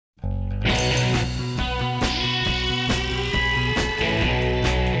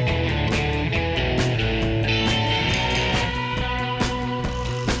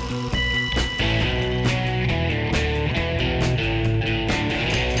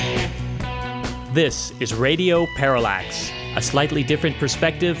This is Radio Parallax, a slightly different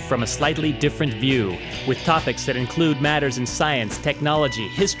perspective from a slightly different view, with topics that include matters in science, technology,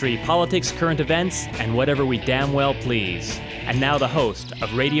 history, politics, current events, and whatever we damn well please. And now the host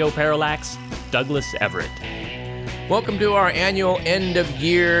of Radio Parallax, Douglas Everett. Welcome to our annual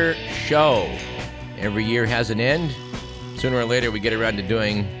end-of-year show. Every year has an end. Sooner or later, we get around to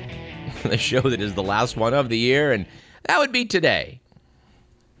doing the show that is the last one of the year, and that would be today.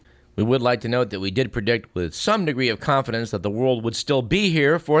 We would like to note that we did predict with some degree of confidence that the world would still be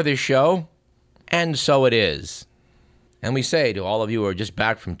here for this show, and so it is. And we say to all of you who are just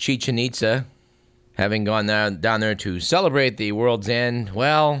back from Chichen Itza, having gone down there to celebrate the world's end,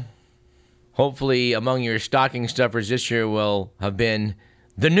 well, hopefully among your stocking stuffers this year will have been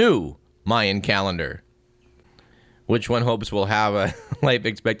the new Mayan calendar, which one hopes will have a life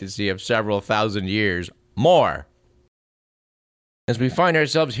expectancy of several thousand years more. As we find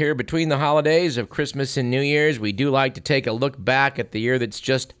ourselves here between the holidays of Christmas and New Year's, we do like to take a look back at the year that's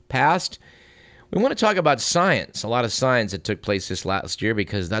just passed. We want to talk about science, a lot of science that took place this last year,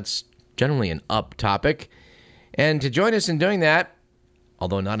 because that's generally an up topic. And to join us in doing that,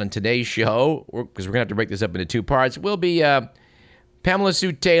 although not on today's show, because we're going to have to break this up into two parts, will be Pamela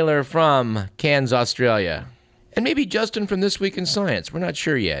Sue Taylor from Cairns, Australia. And maybe Justin from This Week in Science. We're not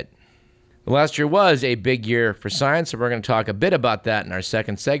sure yet. The last year was a big year for science, so we're going to talk a bit about that in our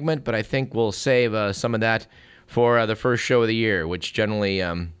second segment, but I think we'll save some of that for the first show of the year, which generally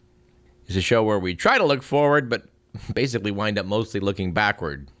is a show where we try to look forward, but basically wind up mostly looking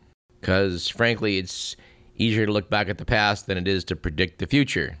backward. Because, frankly, it's easier to look back at the past than it is to predict the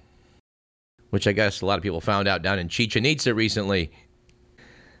future, which I guess a lot of people found out down in Chichen Itza recently.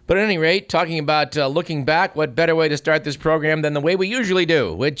 But at any rate, talking about looking back, what better way to start this program than the way we usually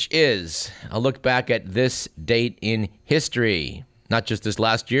do, which is a look back at this date in history. Not just this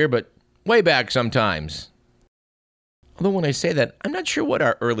last year, but way back sometimes. Although when I say that, I'm not sure what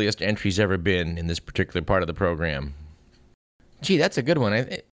our earliest entry's ever been in this particular part of the program. Gee, that's a good one.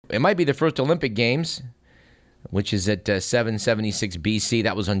 It might be the first Olympic Games, which is at 776 BC.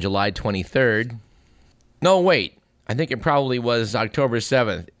 That was on July 23rd. No, wait. I think it probably was October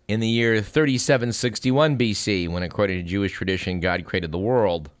 7th in the year 3761 BC, when according to Jewish tradition, God created the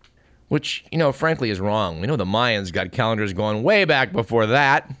world. Which, frankly is wrong. We know the Mayans got calendars going way back before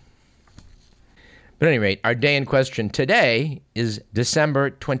that. But at any rate, our day in question today is December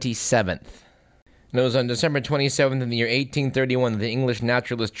 27th. And it was on December 27th in the year 1831 that the English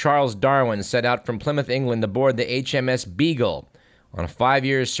naturalist Charles Darwin set out from Plymouth, England aboard the HMS Beagle on a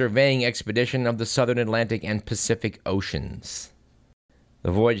 5-year surveying expedition of the southern Atlantic and Pacific Oceans.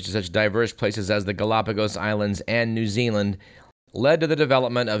 The voyage to such diverse places as the Galapagos Islands and New Zealand led to the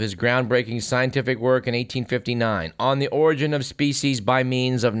development of his groundbreaking scientific work in 1859 on the origin of species by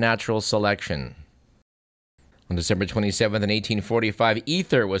means of natural selection. On December 27th, in 1845,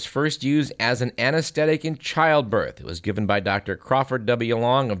 ether was first used as an anesthetic in childbirth. It was given by Dr. Crawford W.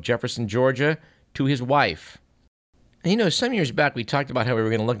 Long of Jefferson, Georgia, to his wife. And some years back we talked about how we were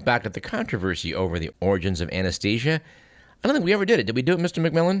going to look back at the controversy over the origins of anesthesia. I don't think we ever did it. Did we do it, Mr.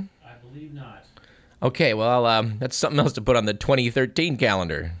 McMillan? I believe not. Okay, well, that's something else to put on the 2013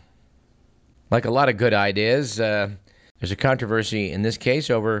 calendar. Like a lot of good ideas, there's a controversy in this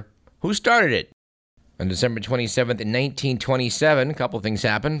case over who started it. On December 27th, in 1927, a couple things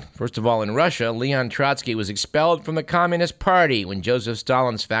happened. First of all, in Russia, Leon Trotsky was expelled from the Communist Party when Joseph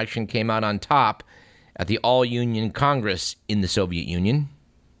Stalin's faction came out on top at the All-Union Congress in the Soviet Union.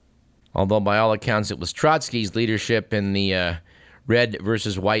 Although by all accounts it was Trotsky's leadership in the Red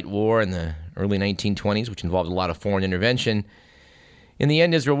versus White War in the early 1920s, which involved a lot of foreign intervention. In the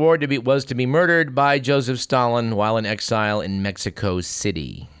end, his reward was to be murdered by Joseph Stalin while in exile in Mexico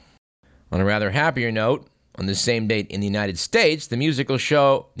City. On a rather happier note, on the same date in the United States, the musical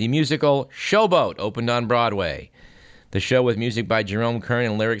Showboat opened on Broadway. The show, with music by Jerome Kern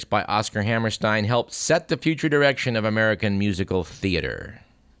and lyrics by Oscar Hammerstein, helped set the future direction of American musical theater.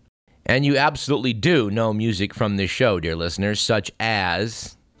 And you absolutely do know music from this show, dear listeners, such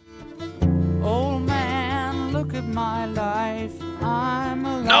as... Old man, look at my life. I'm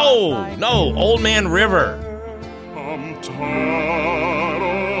alive. No, Old Man River. I'm tired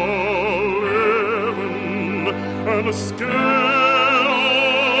of living and scared.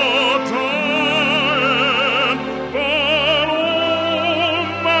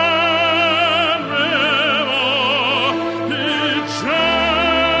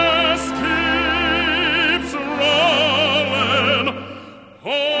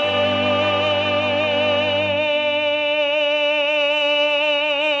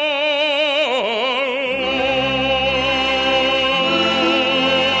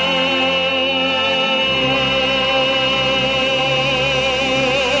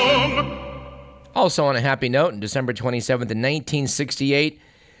 Also on a happy note, on December 27th, in 1968,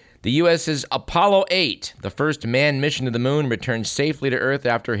 the U.S.'s Apollo 8, the first manned mission to the moon, returned safely to Earth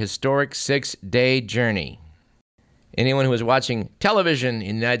after a historic 6-day journey. Anyone who was watching television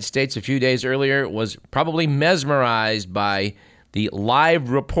in the United States a few days earlier was probably mesmerized by the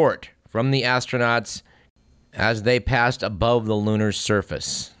live report from the astronauts as they passed above the lunar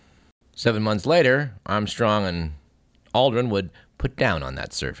surface. 7 months later, Armstrong and Aldrin would put down on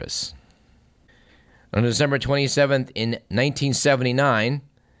that surface. On December 27th in 1979,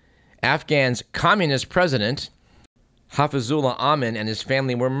 Afghan's communist president, Hafizullah Amin, and his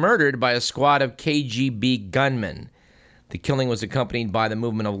family were murdered by a squad of KGB gunmen. The killing was accompanied by the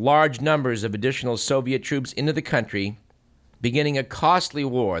movement of large numbers of additional Soviet troops into the country, beginning a costly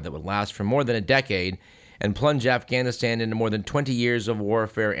war that would last for more than a decade and plunge Afghanistan into more than 20 years of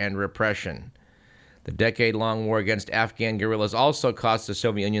warfare and repression. The decade-long war against Afghan guerrillas also cost the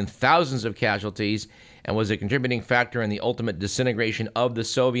Soviet Union thousands of casualties and was a contributing factor in the ultimate disintegration of the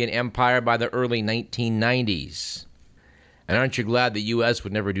Soviet Empire by the early 1990s. And aren't you glad the U.S.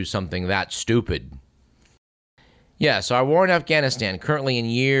 would never do something that stupid? Yes, our war in Afghanistan, currently in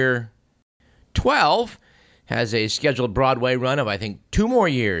year 12, has a scheduled Broadway run of, I think, 2 more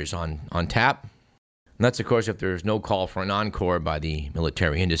years on tap. And that's, of course, if there's no call for an encore by the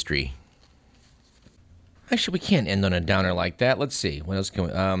military industry. Actually, we can't end on a downer like that. Let's see. What else can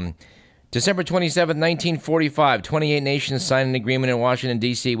we... December 27, 1945, 28 nations signed an agreement in Washington,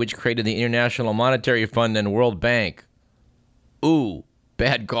 D.C., which created the International Monetary Fund and World Bank. Ooh,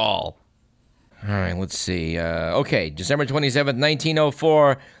 bad call. All right, let's see. Okay, December 27,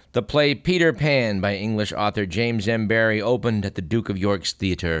 1904, the play Peter Pan by English author James M. Barrie opened at the Duke of York's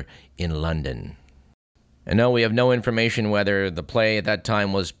Theatre in London. And no, we have no information whether the play at that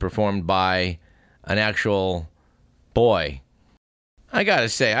time was performed by an actual boy. I gotta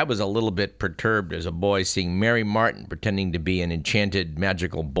say, I was a little bit perturbed as a boy seeing Mary Martin pretending to be an enchanted,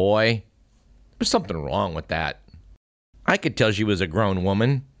 magical boy. There's something wrong with that. I could tell she was a grown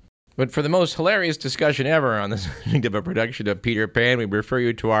woman. But for the most hilarious discussion ever on the subject of a production of Peter Pan, we refer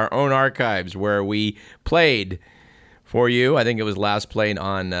you to our own archives where we played for you, I think it was last played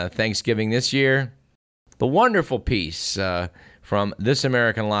on Thanksgiving this year, the wonderful piece from This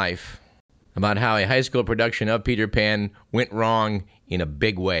American Life about how a high school production of Peter Pan went wrong in a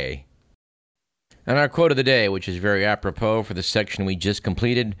big way. And our quote of the day, which is very apropos for the section we just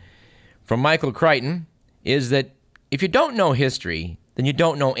completed, from Michael Crichton, is that if you don't know history, then you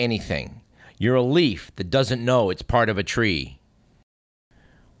don't know anything. You're a leaf that doesn't know it's part of a tree.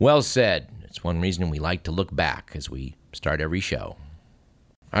 Well said. It's one reason we like to look back as we start every show.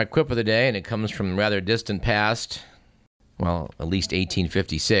 Our quip of the day, and it comes from rather distant past, well, at least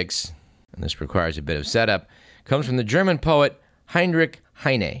 1856, and this requires a bit of setup, comes from the German poet Heinrich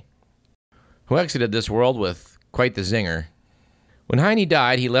Heine, who exited this world with quite the zinger. When Heine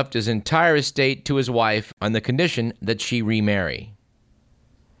died, he left his entire estate to his wife on the condition that she remarry.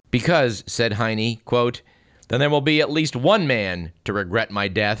 Because, said Heine, quote, then there will be at least one man to regret my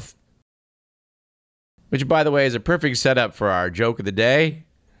death. Which, by the way, is a perfect setup for our joke of the day,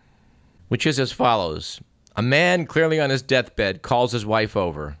 which is as follows. A man clearly on his deathbed calls his wife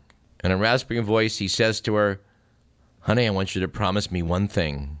over. In a rasping voice, he says to her, honey, I want you to promise me one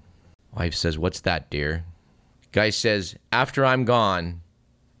thing. Wife says, what's that, dear? Guy says, after I'm gone,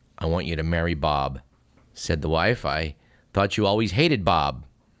 I want you to marry Bob. Said the wife, I thought you always hated Bob.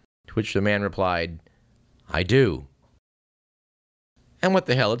 To which the man replied, I do. And what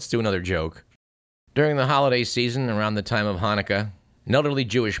the hell, let's do another joke. During the holiday season, around the time of Hanukkah, an elderly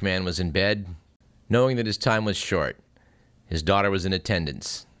Jewish man was in bed, knowing that his time was short. His daughter was in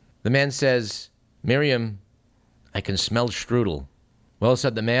attendance. The man says, Miriam, I can smell strudel. Well,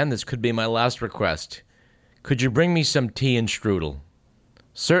 said the man, this could be my last request. Could you bring me some tea and strudel?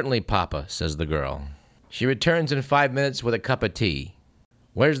 Certainly, Papa, says the girl. She returns in 5 minutes with a cup of tea.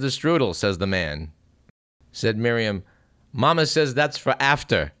 Where's the strudel, says the man. Said Miriam, Mama says that's for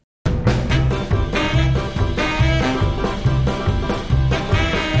after.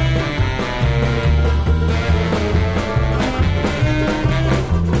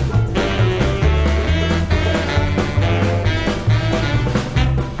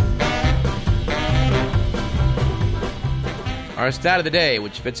 Our stat of the day,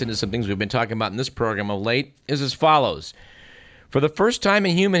 which fits into some things we've been talking about in this program of late, is as follows. For the first time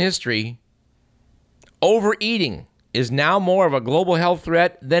in human history, overeating is now more of a global health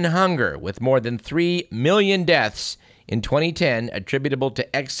threat than hunger, with more than 3 million deaths in 2010 attributable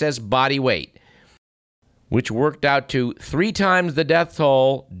to excess body weight, which worked out to 3 times the death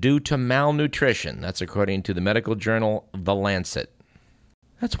toll due to malnutrition. That's according to the medical journal The Lancet.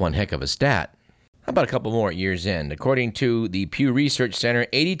 That's one heck of a stat. How about a couple more at year's end? According to the Pew Research Center,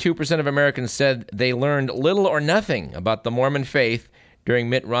 82% of Americans said they learned little or nothing about the Mormon faith during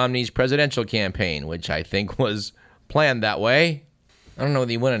Mitt Romney's presidential campaign, which I think was planned that way. I don't know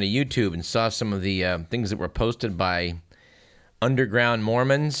whether you went onto YouTube and saw some of the things that were posted by underground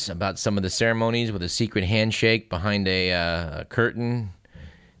Mormons about some of the ceremonies with a secret handshake behind a curtain.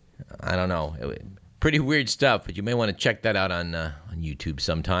 I don't know. Pretty weird stuff, but you may want to check that out on YouTube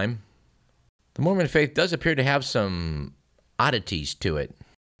sometime. The Mormon faith does appear to have some oddities to it.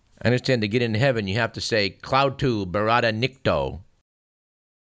 I understand to get into heaven, you have to say, Clautu Barada Nikto.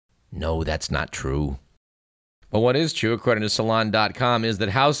 No, that's not true. But what is true, according to Salon.com, is that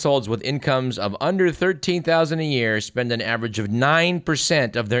households with incomes of under $13,000 a year spend an average of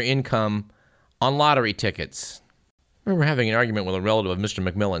 9% of their income on lottery tickets. I remember having an argument with a relative of Mr.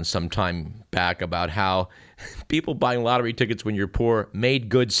 McMillan some time back about how people buying lottery tickets when you're poor made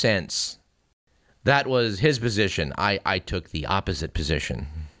good sense. That was his position. I took the opposite position.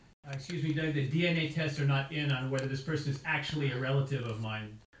 Excuse me, Doug, the DNA tests are not in on whether this person is actually a relative of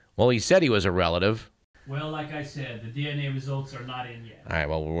mine. Well, he said he was a relative. Well, like I said, the DNA results are not in yet. All right,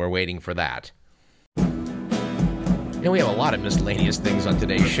 well, we're waiting for that. And we have a lot of miscellaneous things on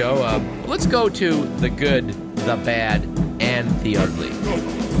today's show. Let's go to the good, the bad, and the ugly.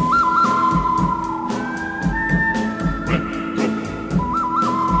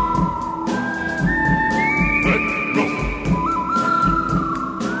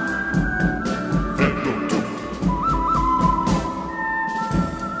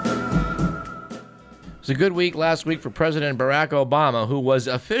 It was a good week last week for President Barack Obama, who was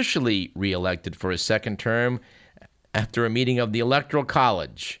officially reelected for his second term after a meeting of the Electoral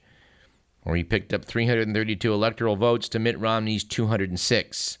College, where he picked up 332 electoral votes to Mitt Romney's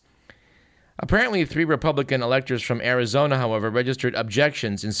 206. Apparently, 3 Republican electors from Arizona, however, registered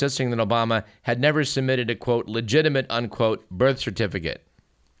objections, insisting that Obama had never submitted a, quote, legitimate, unquote, birth certificate.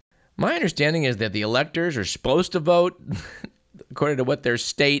 My understanding is that the electors are supposed to vote according to what their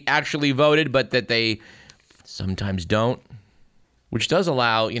state actually voted, but that they sometimes don't, which does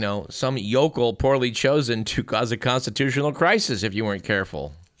allow, some yokel poorly chosen to cause a constitutional crisis if you weren't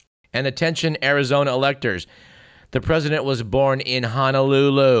careful. And attention, Arizona electors. The president was born in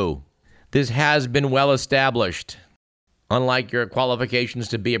Honolulu. This has been well established, unlike your qualifications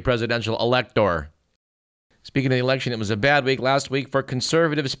to be a presidential elector. Speaking of the election, it was a bad week last week for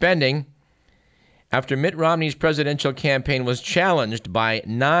conservative spending, after Mitt Romney's presidential campaign was challenged by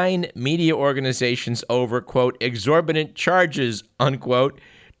 9 media organizations over, quote, exorbitant charges, unquote,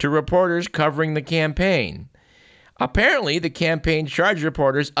 to reporters covering the campaign. Apparently, the campaign charged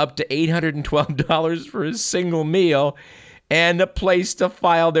reporters up to $812 for a single meal and a place to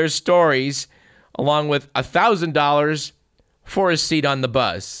file their stories, along with $1,000 for a seat on the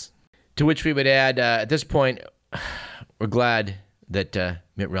bus. To which we would add, at this point, we're glad that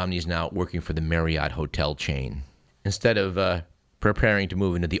Mitt Romney is now working for the Marriott hotel chain instead of preparing to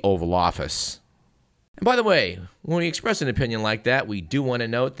move into the Oval Office. And by the way, when we express an opinion like that, we do want to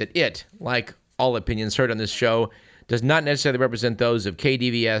note that it, like all opinions heard on this show, does not necessarily represent those of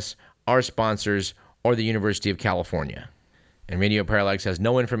KDVS, our sponsors, or the University of California. And Radio Parallax has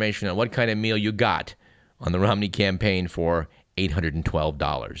no information on what kind of meal you got on the Romney campaign for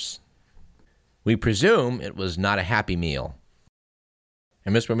 $812. We presume it was not a happy meal.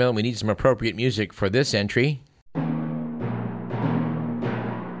 And Mr. McMillan, we need some appropriate music for this entry.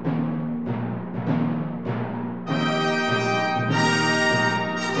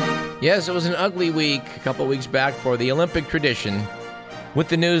 Yes, it was an ugly week a couple weeks back for the Olympic tradition, with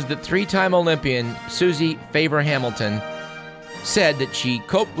the news that 3-time Olympian Susie Favor Hamilton said that she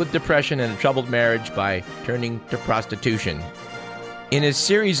coped with depression and a troubled marriage by turning to prostitution. In a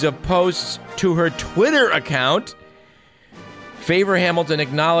series of posts to her Twitter account, Favor Hamilton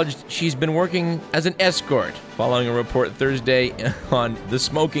acknowledged she's been working as an escort, following a report Thursday on the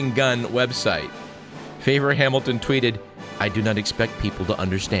Smoking Gun website. Favor Hamilton tweeted, "I do not expect people to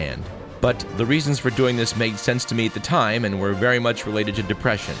understand, but the reasons for doing this made sense to me at the time and were very much related to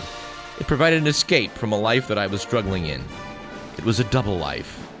depression. It provided an escape from a life that I was struggling in. It was a double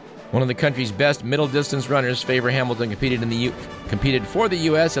life." One of the country's best middle-distance runners, Favor Hamilton competed for the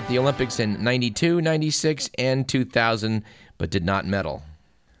U.S. at the Olympics in 92, 96, and 2000, but did not medal.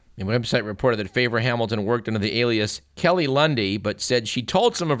 The website reported that Favor Hamilton worked under the alias Kelly Lundy, but said she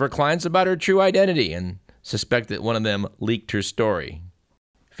told some of her clients about her true identity and suspected that one of them leaked her story.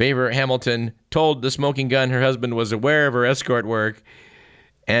 Favor Hamilton told the Smoking Gun her husband was aware of her escort work,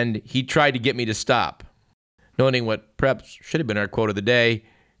 and he tried to get me to stop. Noting what perhaps should have been our quote of the day,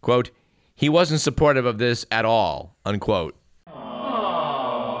 quote, "He wasn't supportive of this at all," unquote.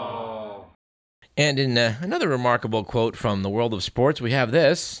 And in another remarkable quote from the world of sports, we have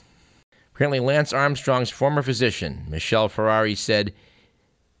this. Apparently, Lance Armstrong's former physician, Michel Ferrari, said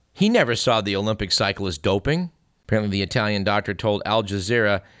he never saw the Olympic cyclist doping. Apparently, the Italian doctor told Al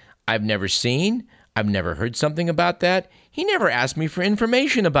Jazeera, I've never heard something about that. He never asked me for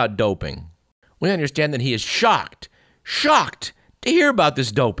information about doping. We understand that he is shocked to hear about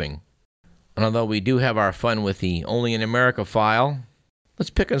this doping. And although we do have our fun with the Only in America file, let's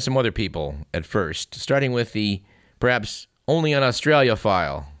pick on some other people at first, starting with the perhaps Only in Australia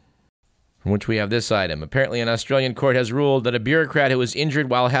file, from which we have this item. Apparently, an Australian court has ruled that a bureaucrat who was injured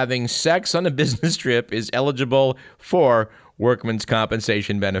while having sex on a business trip is eligible for workman's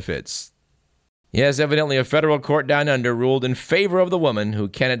compensation benefits. Yes, evidently a federal court down under ruled in favor of the woman, who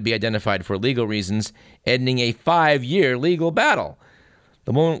cannot be identified for legal reasons, ending a 5-year legal battle.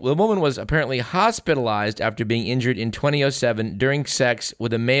 The woman was apparently hospitalized after being injured in 2007 during sex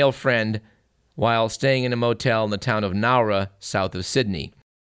with a male friend while staying in a motel in the town of Nowra, south of Sydney.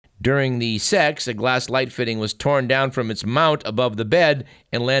 During the sex, a glass light fitting was torn down from its mount above the bed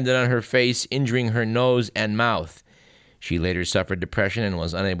and landed on her face, injuring her nose and mouth. She later suffered depression and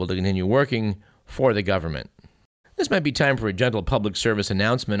was unable to continue working for the government. This might be time for a gentle public service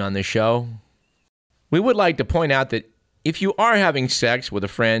announcement on this show. We would like to point out that if you are having sex with a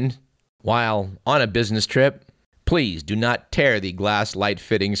friend while on a business trip, please do not tear the glass light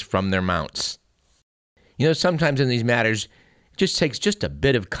fittings from their mounts. You know, sometimes in these matters, it just takes just a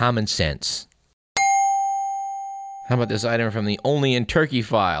bit of common sense. How about this item from the Only in Turkey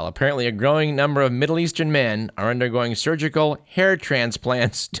file? Apparently, a growing number of Middle Eastern men are undergoing surgical hair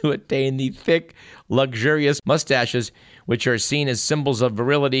transplants to attain the thick, luxurious mustaches, which are seen as symbols of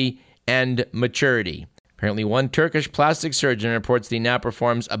virility and maturity. Apparently, one Turkish plastic surgeon reports that he now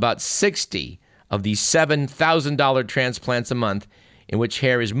performs about 60 of the $7,000 transplants a month, in which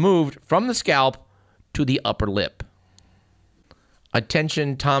hair is moved from the scalp to the upper lip.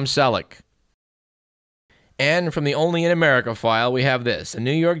 Attention, Tom Selleck. And from the Only in America file, we have this. A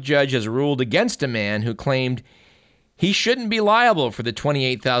New York judge has ruled against a man who claimed he shouldn't be liable for the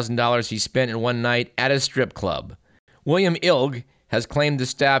 $28,000 he spent in one night at a strip club. William Ilg has claimed the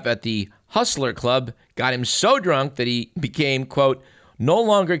staff at the Hustler Club got him so drunk that he became, quote, no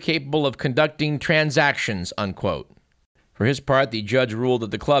longer capable of conducting transactions, unquote. For his part, the judge ruled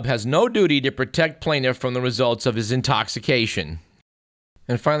that the club has no duty to protect plaintiff from the results of his intoxication.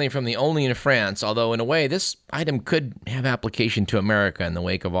 And finally, from the Only in France, although in a way this item could have application to America in the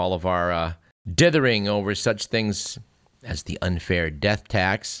wake of all of our dithering over such things as the unfair death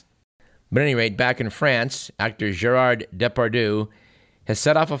tax. But at any rate, back in France, actor Gerard Depardieu has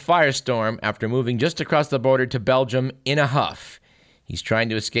set off a firestorm after moving just across the border to Belgium in a huff. He's trying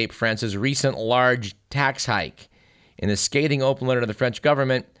to escape France's recent large tax hike. In a scathing open letter to the French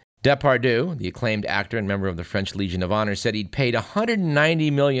government, Depardieu, the acclaimed actor and member of the French Legion of Honor, said he'd paid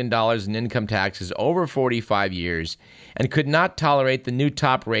 $190 million in income taxes over 45 years and could not tolerate the new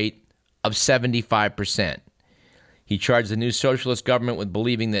top rate of 75%. He charged the new socialist government with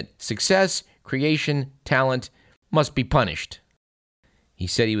believing that success, creation, talent must be punished. He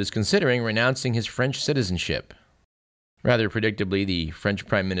said he was considering renouncing his French citizenship. Rather predictably, the French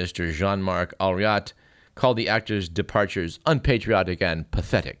Prime Minister Jean-Marc Ayrault called the actor's departures unpatriotic and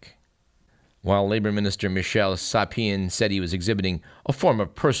pathetic, while Labor Minister Michel Sapin said he was exhibiting a form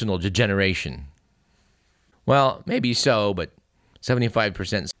of personal degeneration. Well, maybe so, but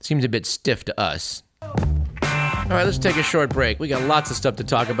 75% seems a bit stiff to us. All right, let's take a short break. We got lots of stuff to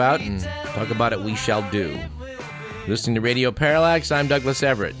talk about, and talk about it we shall do. Listening to Radio Parallax, I'm Douglas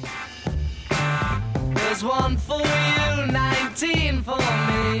Everett. There's one for you.